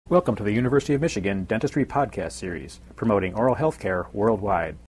Welcome to the University of Michigan Dentistry Podcast Series, promoting oral health care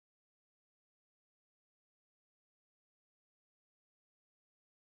worldwide.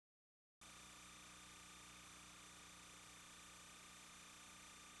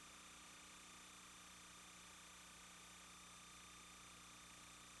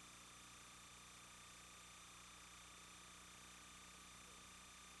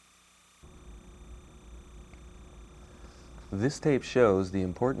 This tape shows the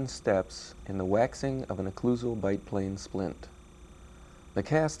important steps in the waxing of an occlusal bite plane splint. The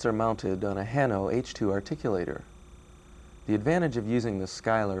casts are mounted on a Hano H2 articulator. The advantage of using the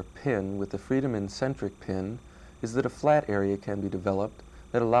Skylar pin with the Freedom Incentric pin is that a flat area can be developed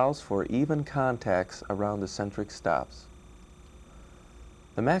that allows for even contacts around the centric stops.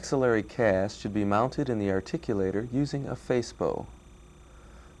 The maxillary cast should be mounted in the articulator using a face bow.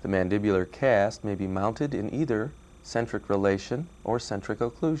 The mandibular cast may be mounted in either centric relation or centric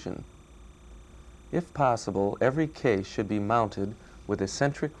occlusion. If possible, every case should be mounted with a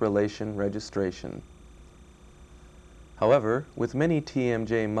centric relation registration. However, with many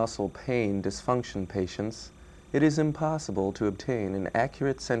TMJ muscle pain dysfunction patients, it is impossible to obtain an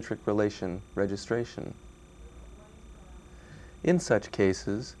accurate centric relation registration. In such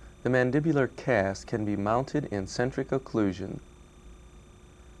cases, the mandibular cast can be mounted in centric occlusion.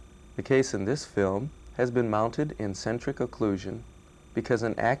 The case in this film has been mounted in centric occlusion because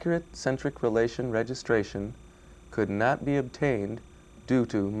an accurate centric relation registration could not be obtained due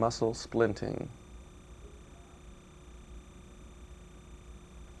to muscle splinting.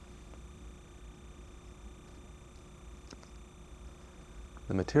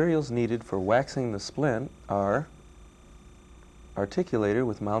 The materials needed for waxing the splint are articulator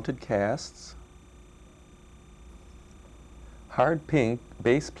with mounted casts, hard pink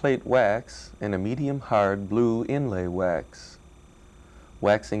base plate wax, and a medium hard blue inlay wax.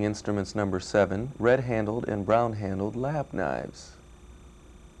 Waxing instruments number 7, red-handled and brown-handled lap knives.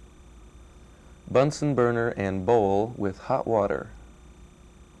 Bunsen burner and bowl with hot water.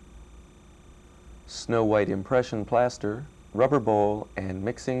 Snow White impression plaster, rubber bowl, and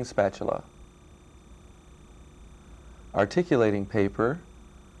mixing spatula. Articulating paper,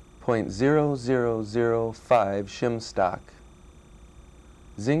 .0005 shim stock.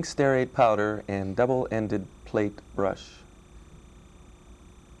 Zinc stearate powder and double-ended plate brush.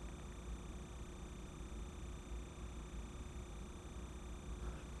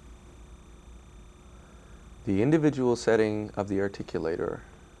 The individual setting of the articulator.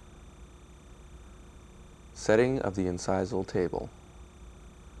 Setting of the incisal table.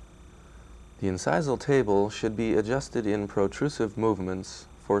 The incisal table should be adjusted in protrusive movements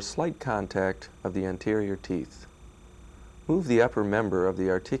for slight contact of the anterior teeth. Move the upper member of the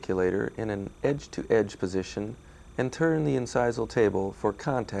articulator in an edge-to-edge position and turn the incisal table for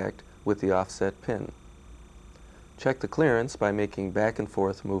contact with the offset pin. Check the clearance by making back and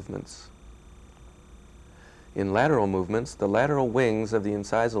forth movements. In lateral movements, the lateral wings of the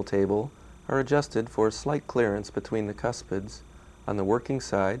incisal table are adjusted for slight clearance between the cuspids on the working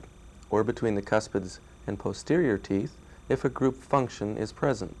side or between the cuspids and posterior teeth if a group function is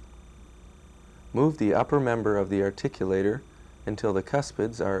present. Move the upper member of the articulator until the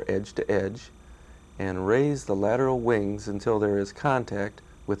cuspids are edge to edge and raise the lateral wings until there is contact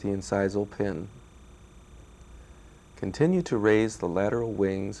with the incisal pin. Continue to raise the lateral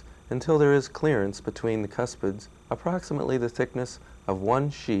wings until there is clearance between the cuspids approximately the thickness of one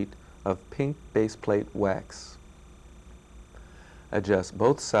sheet of pink base plate wax. Adjust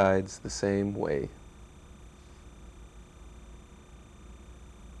both sides the same way.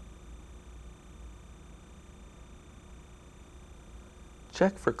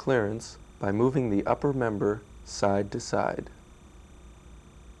 Check for clearance by moving the upper member side to side.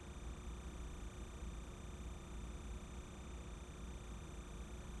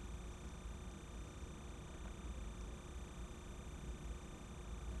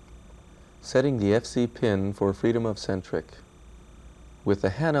 Setting the FC pin for freedom of centric. With the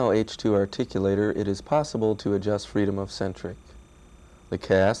Hano H2 articulator, it is possible to adjust freedom of centric. The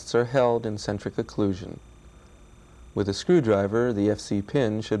casts are held in centric occlusion. With a screwdriver, the FC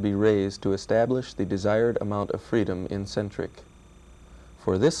pin should be raised to establish the desired amount of freedom in centric.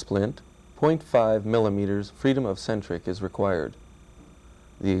 For this splint, 0.5 millimeters freedom of centric is required.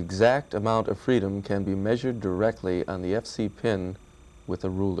 The exact amount of freedom can be measured directly on the FC pin with a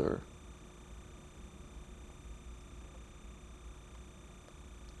ruler.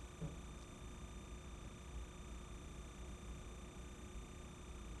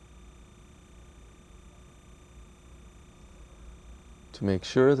 To make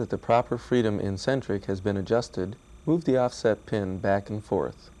sure that the proper freedom in centric has been adjusted, move the offset pin back and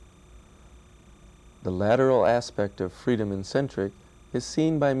forth. The lateral aspect of freedom in centric is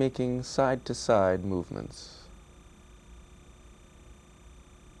seen by making side-to-side movements.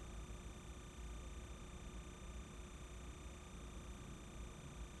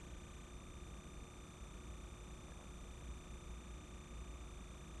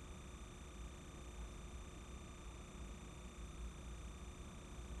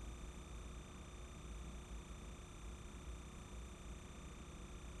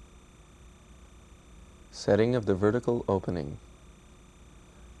 Setting of the vertical opening.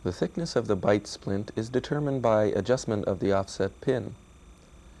 The thickness of the bite splint is determined by adjustment of the offset pin.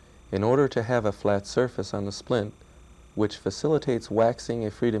 In order to have a flat surface on the splint, which facilitates waxing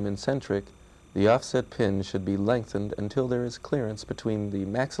a freedom in centric, the offset pin should be lengthened until there is clearance between the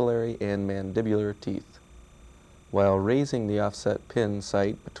maxillary and mandibular teeth. While raising the offset pin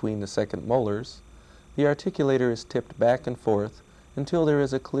sight between the second molars, the articulator is tipped back and forth until there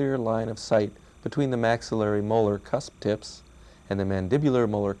is a clear line of sight between the maxillary molar cusp tips and the mandibular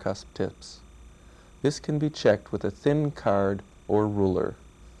molar cusp tips. This can be checked with a thin card or ruler.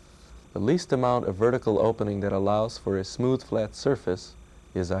 The least amount of vertical opening that allows for a smooth flat surface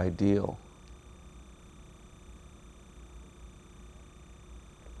is ideal.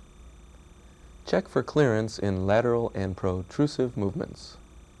 Check for clearance in lateral and protrusive movements.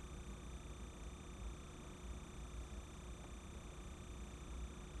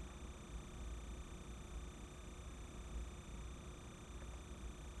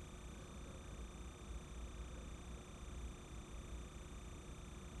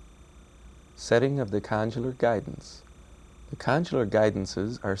 Setting of the condylar guidance. The condylar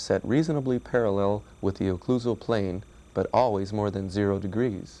guidances are set reasonably parallel with the occlusal plane, but always more than 0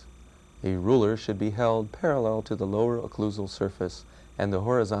 degrees. A ruler should be held parallel to the lower occlusal surface, and the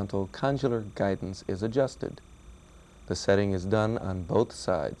horizontal condylar guidance is adjusted. The setting is done on both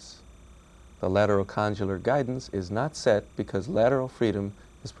sides. The lateral condylar guidance is not set because lateral freedom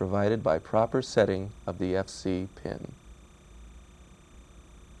is provided by proper setting of the FC pin.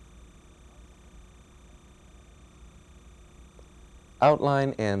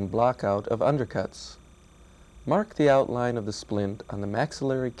 Outline and blockout of undercuts. Mark the outline of the splint on the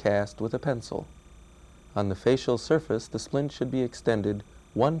maxillary cast with a pencil. On the facial surface, the splint should be extended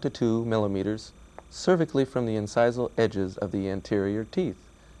 1 to 2 millimeters cervically from the incisal edges of the anterior teeth.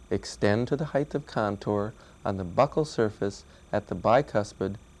 Extend to the height of contour on the buccal surface at the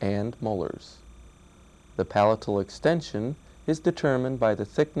bicuspid and molars. The palatal extension is determined by the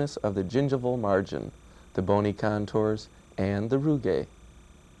thickness of the gingival margin, the bony contours, and the rugae.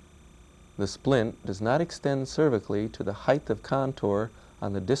 The splint does not extend cervically to the height of contour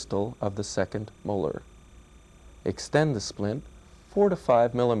on the distal of the second molar. Extend the splint 4 to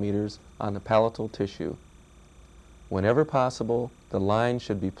 5 millimeters on the palatal tissue. Whenever possible, the line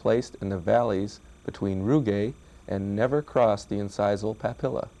should be placed in the valleys between rugae and never cross the incisal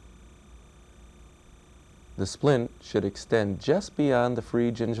papilla. The splint should extend just beyond the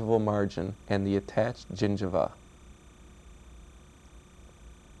free gingival margin and the attached gingiva.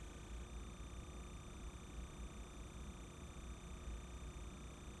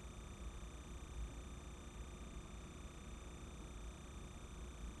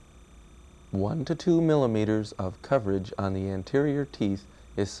 One to 2 millimeters of coverage on the anterior teeth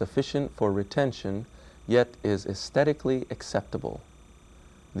is sufficient for retention, yet is aesthetically acceptable.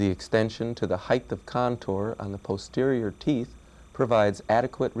 The extension to the height of contour on the posterior teeth provides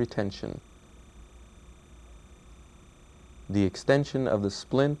adequate retention. The extension of the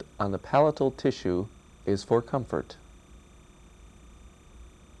splint on the palatal tissue is for comfort.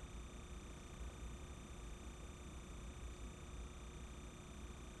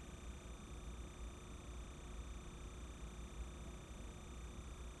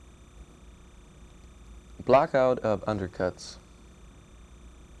 Blockout of undercuts.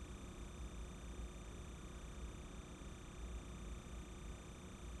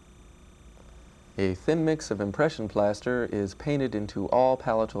 A thin mix of impression plaster is painted into all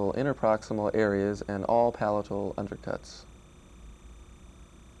palatal interproximal areas and all palatal undercuts.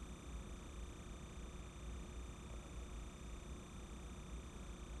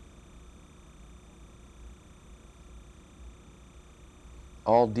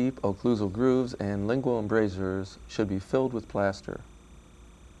 All deep occlusal grooves and lingual embrasures should be filled with plaster.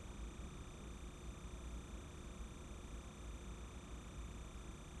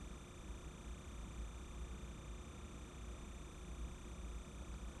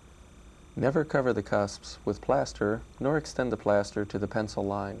 Never cover the cusps with plaster, nor extend the plaster to the pencil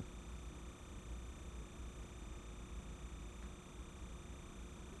line.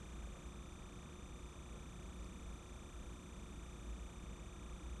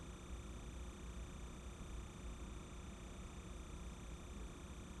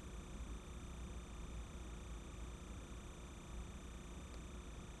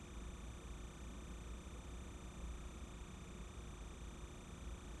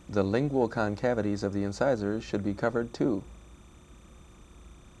 The lingual concavities of the incisors should be covered too.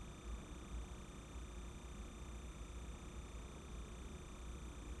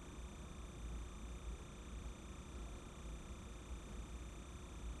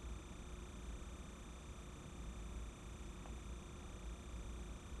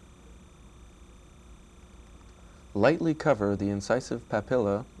 Lightly cover the incisive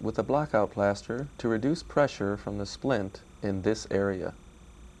papilla with a blockout plaster to reduce pressure from the splint in this area.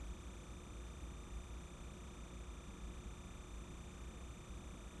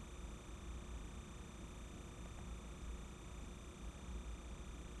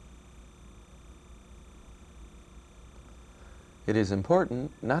 It is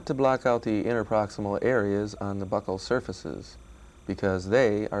important not to block out the interproximal areas on the buccal surfaces because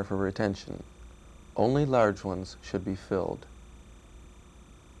they are for retention. Only large ones should be filled.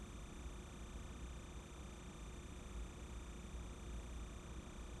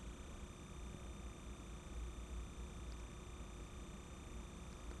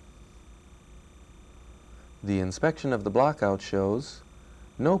 The inspection of the blockout shows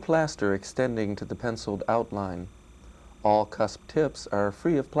no plaster extending to the penciled outline. All cusp tips are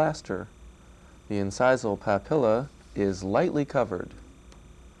free of plaster. The incisal papilla is lightly covered.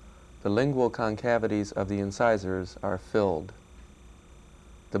 The lingual concavities of the incisors are filled.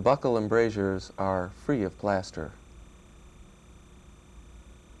 The buccal embrasures are free of plaster.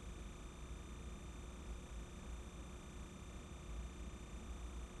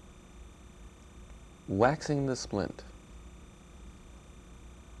 Waxing the splint.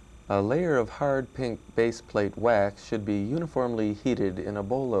 A layer of hard pink base plate wax should be uniformly heated in a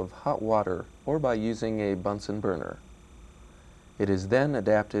bowl of hot water or by using a Bunsen burner. It is then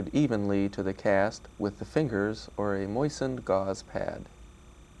adapted evenly to the cast with the fingers or a moistened gauze pad.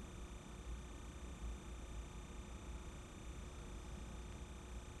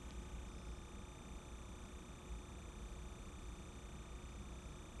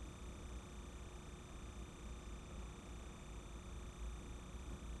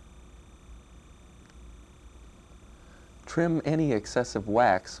 Trim any excessive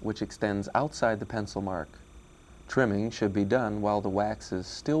wax which extends outside the pencil mark. Trimming should be done while the wax is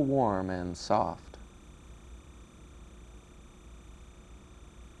still warm and soft.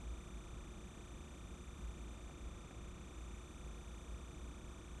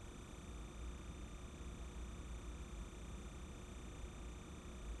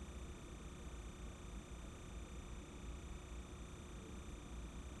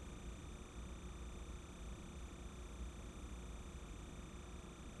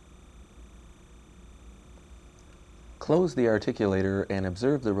 Close the articulator and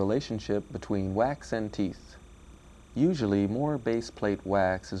observe the relationship between wax and teeth. Usually, more base plate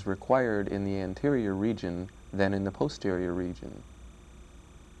wax is required in the anterior region than in the posterior region.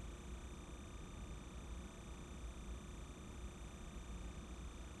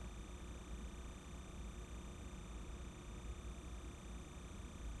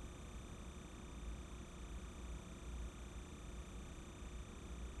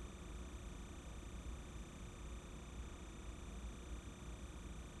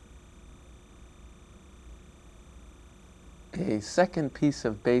 A second piece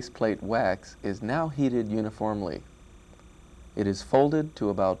of base plate wax is now heated uniformly. It is folded to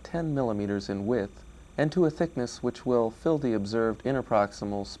about 10 millimeters in width and to a thickness which will fill the observed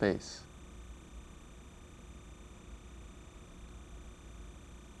interproximal space.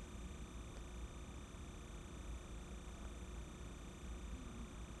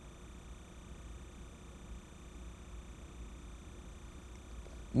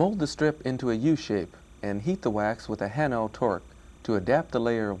 Mold the strip into a U shape and heat the wax with a Hanno torque to adapt the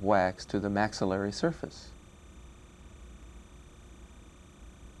layer of wax to the maxillary surface.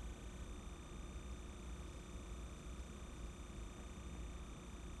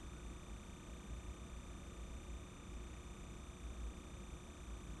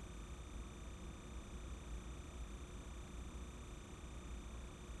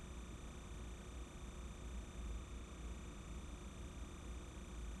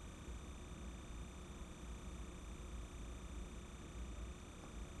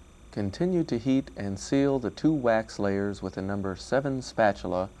 Continue to heat and seal the two wax layers with a number 7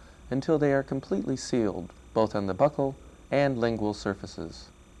 spatula until they are completely sealed, both on the buccal and lingual surfaces.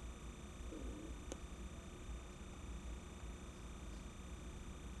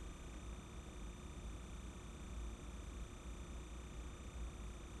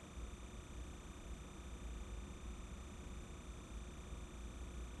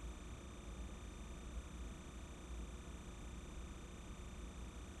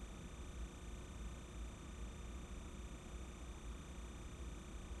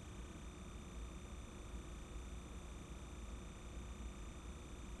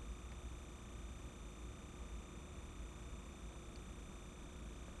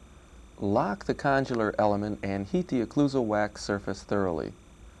 Lock the condylar element and heat the occlusal wax surface thoroughly.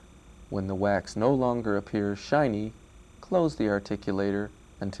 When the wax no longer appears shiny, close the articulator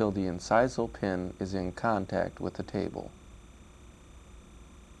until the incisal pin is in contact with the table.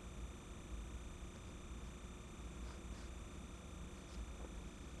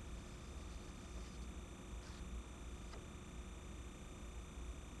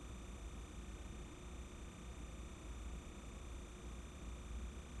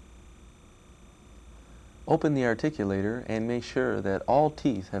 Open the articulator and make sure that all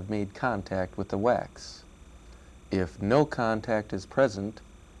teeth have made contact with the wax. If no contact is present,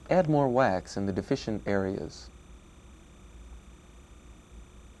 add more wax in the deficient areas.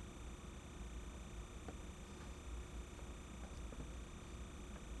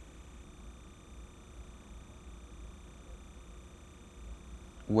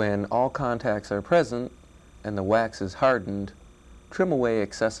 When all contacts are present and the wax is hardened, trim away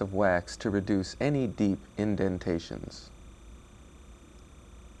excessive wax to reduce any deep indentations.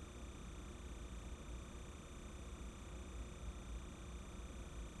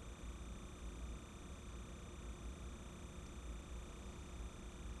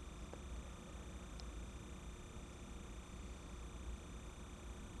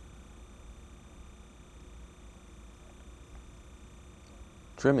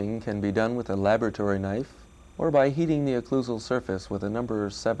 Trimming can be done with a laboratory knife or by heating the occlusal surface with a number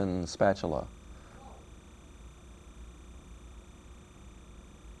 7 spatula.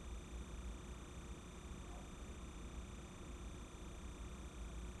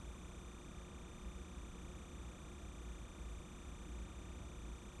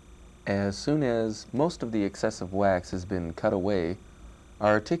 As soon as most of the excessive wax has been cut away,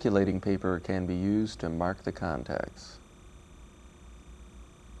 our articulating paper can be used to mark the contacts.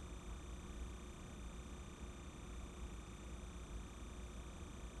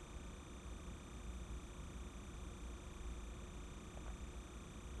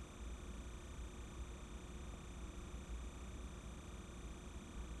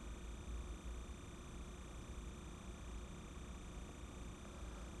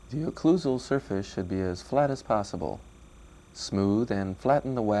 The occlusal surface should be as flat as possible. Smooth and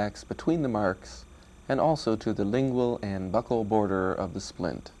flatten the wax between the marks and also to the lingual and buccal border of the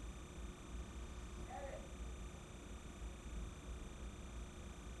splint.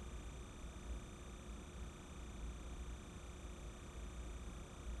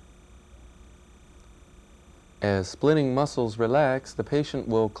 As splinting muscles relax, the patient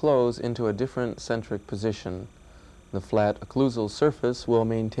will close into a different centric position. The flat occlusal surface will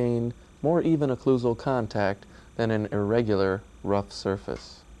maintain more even occlusal contact than an irregular, rough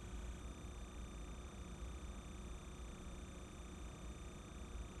surface.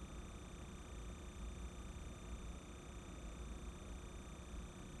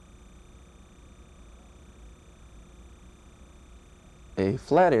 A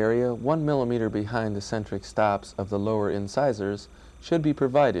flat area 1 millimeter behind the centric stops of the lower incisors should be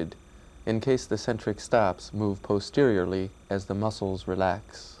provided in case the centric stops move posteriorly as the muscles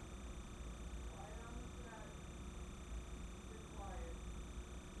relax.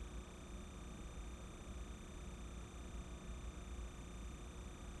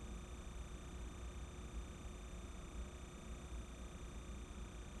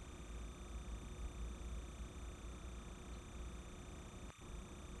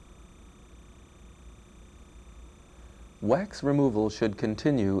 Wax removal should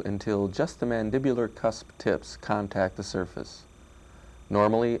continue until just the mandibular cusp tips contact the surface.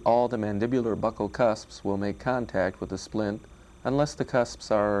 Normally, all the mandibular buccal cusps will make contact with the splint unless the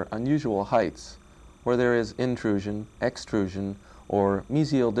cusps are unusual heights, or there is intrusion, extrusion, or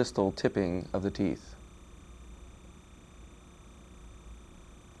mesial distal tipping of the teeth.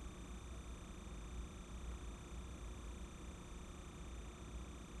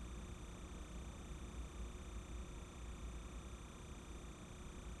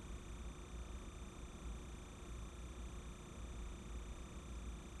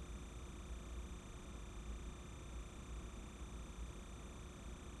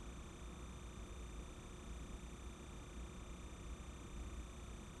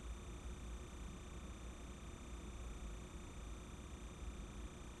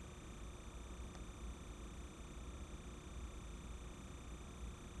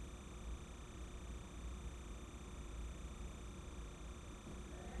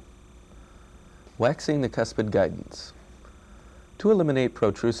 Waxing the cuspid guidance. To eliminate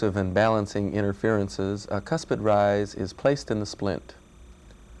protrusive and balancing interferences, a cuspid rise is placed in the splint.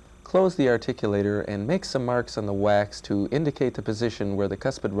 Close the articulator and make some marks on the wax to indicate the position where the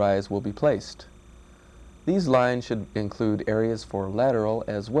cuspid rise will be placed. These lines should include areas for lateral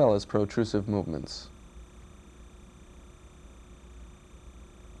as well as protrusive movements.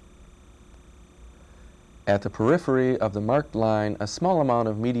 At the periphery of the marked line, a small amount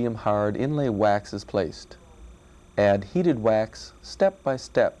of medium hard inlay wax is placed. Add heated wax step by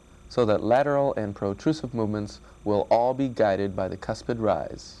step so that lateral and protrusive movements will all be guided by the cuspid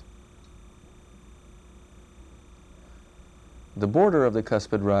rise. The border of the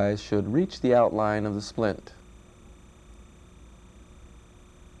cuspid rise should reach the outline of the splint.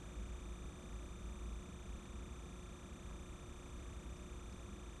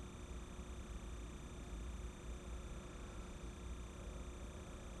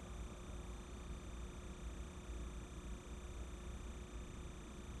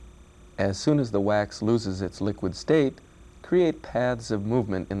 As soon as the wax loses its liquid state, create paths of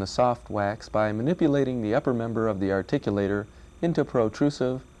movement in the soft wax by manipulating the upper member of the articulator into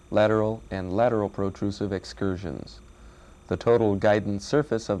protrusive, lateral, and lateral protrusive excursions. The total guidance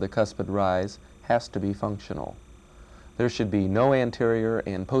surface of the cuspid rise has to be functional. There should be no anterior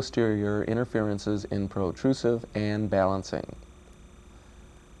and posterior interferences in protrusive and balancing.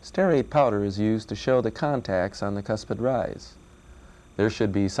 Sterate powder is used to show the contacts on the cuspid rise. There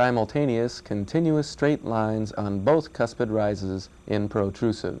should be simultaneous, continuous straight lines on both cuspid rises in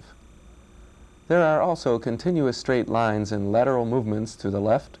protrusive. There are also continuous straight lines in lateral movements to the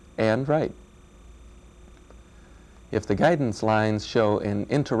left and right. If the guidance lines show an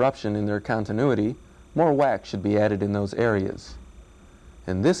interruption in their continuity, more wax should be added in those areas.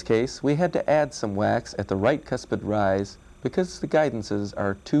 In this case, we had to add some wax at the right cuspid rise because the guidances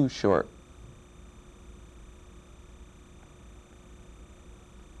are too short.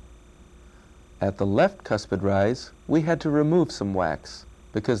 At the left cuspid rise, we had to remove some wax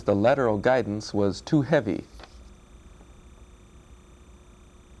because the lateral guidance was too heavy.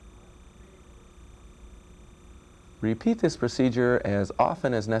 Repeat this procedure as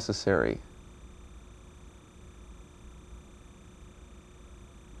often as necessary.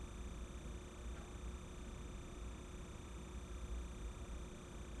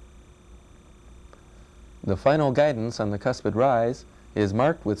 The final guidance on the cuspid rise is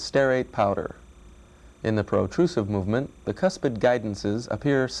marked with sterate powder. In the protrusive movement, the cuspid guidances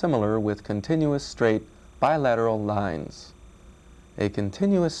appear similar with continuous straight bilateral lines. A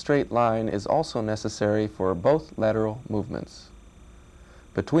continuous straight line is also necessary for both lateral movements.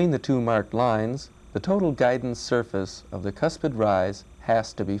 Between the two marked lines, the total guidance surface of the cuspid rise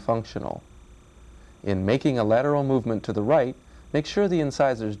has to be functional. In making a lateral movement to the right, make sure the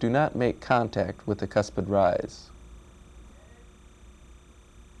incisors do not make contact with the cuspid rise.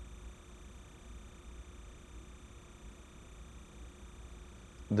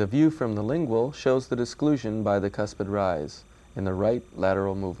 The view from the lingual shows the disclusion by the cuspid rise in the right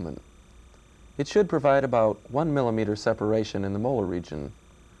lateral movement. It should provide about 1 millimeter separation in the molar region.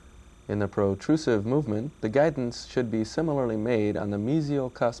 In the protrusive movement, the guidance should be similarly made on the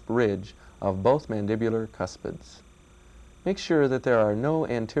mesial cusp ridge of both mandibular cuspids. Make sure that there are no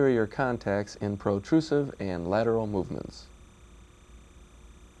anterior contacts in protrusive and lateral movements.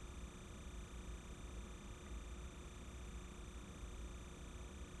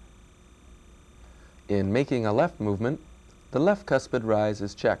 In making a left movement, the left cuspid rise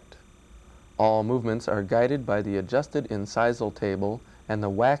is checked. All movements are guided by the adjusted incisal table and the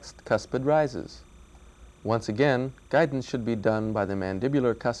waxed cuspid rises. Once again, guidance should be done by the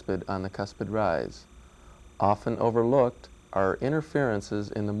mandibular cuspid on the cuspid rise. Often overlooked are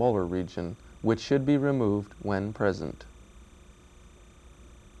interferences in the molar region, which should be removed when present.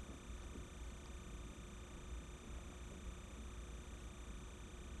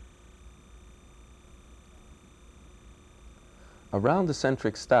 Around the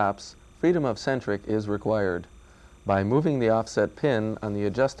centric stops, freedom of centric is required. By moving the offset pin on the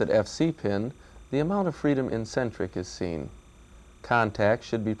adjusted FC pin, the amount of freedom in centric is seen. Contact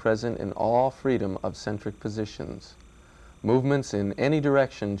should be present in all freedom of centric positions. Movements in any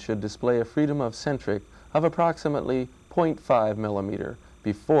direction should display a freedom of centric of approximately 0.5 millimeter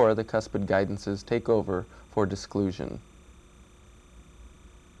before the cuspid guidances take over for disclusion.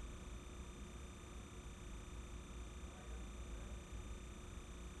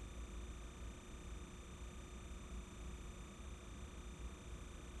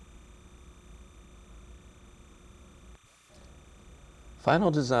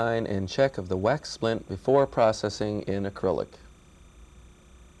 Final design and check of the wax splint before processing in acrylic.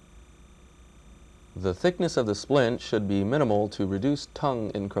 The thickness of the splint should be minimal to reduce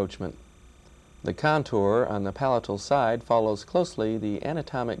tongue encroachment. The contour on the palatal side follows closely the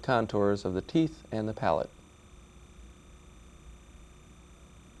anatomic contours of the teeth and the palate.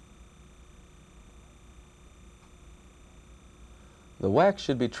 The wax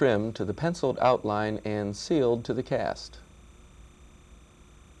should be trimmed to the penciled outline and sealed to the cast.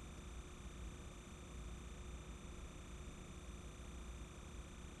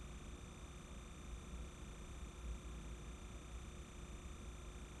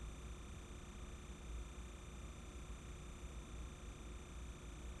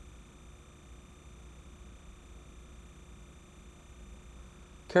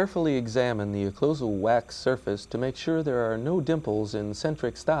 Carefully examine the occlusal wax surface to make sure there are no dimples in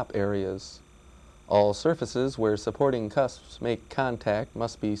centric stop areas. All surfaces where supporting cusps make contact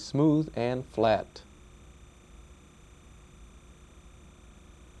must be smooth and flat.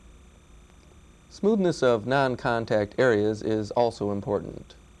 Smoothness of non-contact areas is also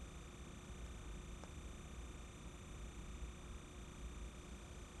important.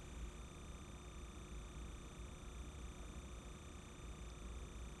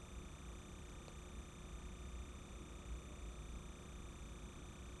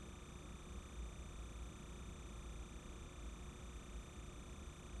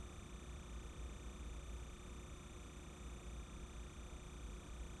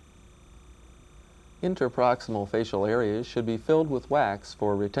 Interproximal facial areas should be filled with wax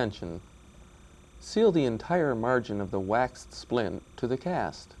for retention. Seal the entire margin of the waxed splint to the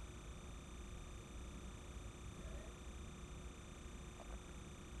cast.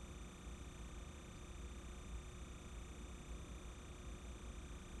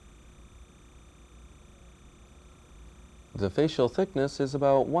 The facial thickness is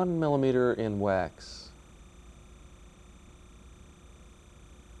about 1 millimeter in wax.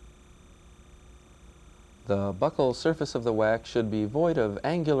 The buccal surface of the wax should be void of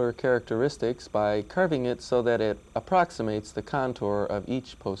angular characteristics by carving it so that it approximates the contour of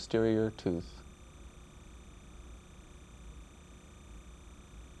each posterior tooth.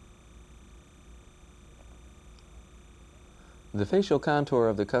 The facial contour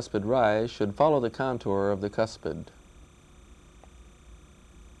of the cuspid rise should follow the contour of the cuspid.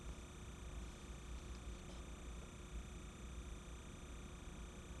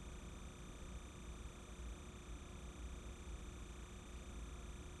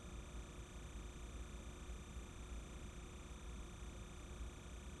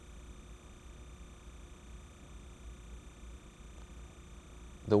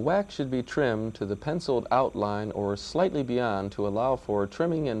 The wax should be trimmed to the penciled outline or slightly beyond to allow for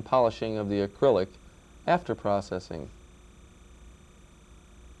trimming and polishing of the acrylic after processing.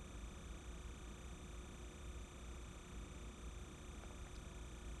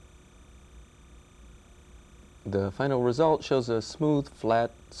 The final result shows a smooth,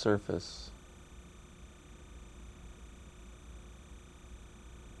 flat surface.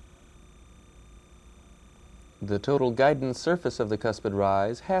 The total guidance surface of the cuspid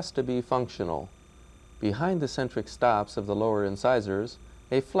rise has to be functional. Behind the centric stops of the lower incisors,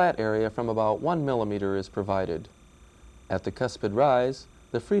 a flat area from about 1 millimeter is provided. At the cuspid rise,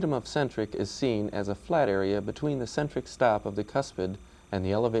 the freedom of centric is seen as a flat area between the centric stop of the cuspid and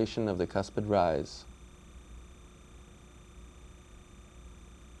the elevation of the cuspid rise.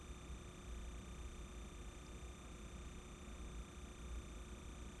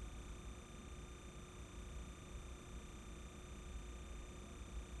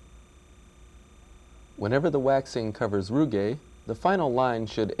 Whenever the waxing covers rugae, the final line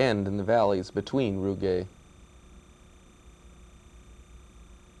should end in the valleys between rugae.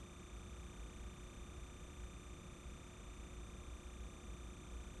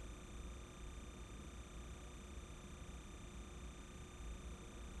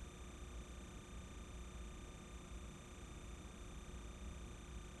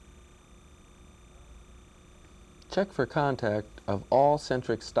 Check for contact of all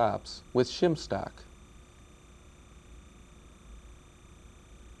centric stops with shim stock.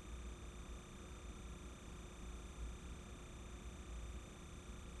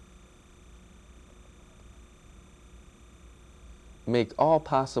 Make all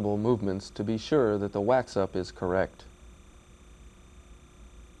possible movements to be sure that the wax-up is correct.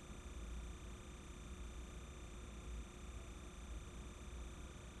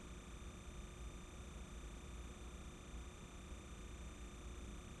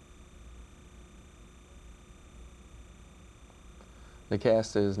 The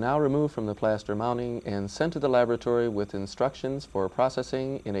cast is now removed from the plaster mounting and sent to the laboratory with instructions for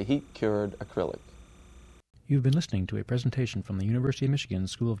processing in a heat-cured acrylic. You've been listening to a presentation from the University of Michigan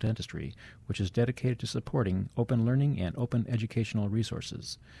School of Dentistry, which is dedicated to supporting open learning and open educational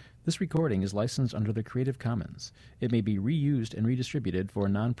resources. This recording is licensed under the Creative Commons. It may be reused and redistributed for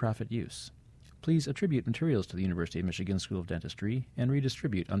nonprofit use. Please attribute materials to the University of Michigan School of Dentistry and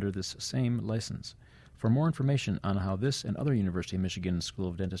redistribute under this same license. For more information on how this and other University of Michigan School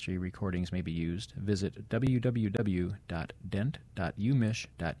of Dentistry recordings may be used, visit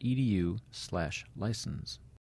www.dent.umich.edu/license.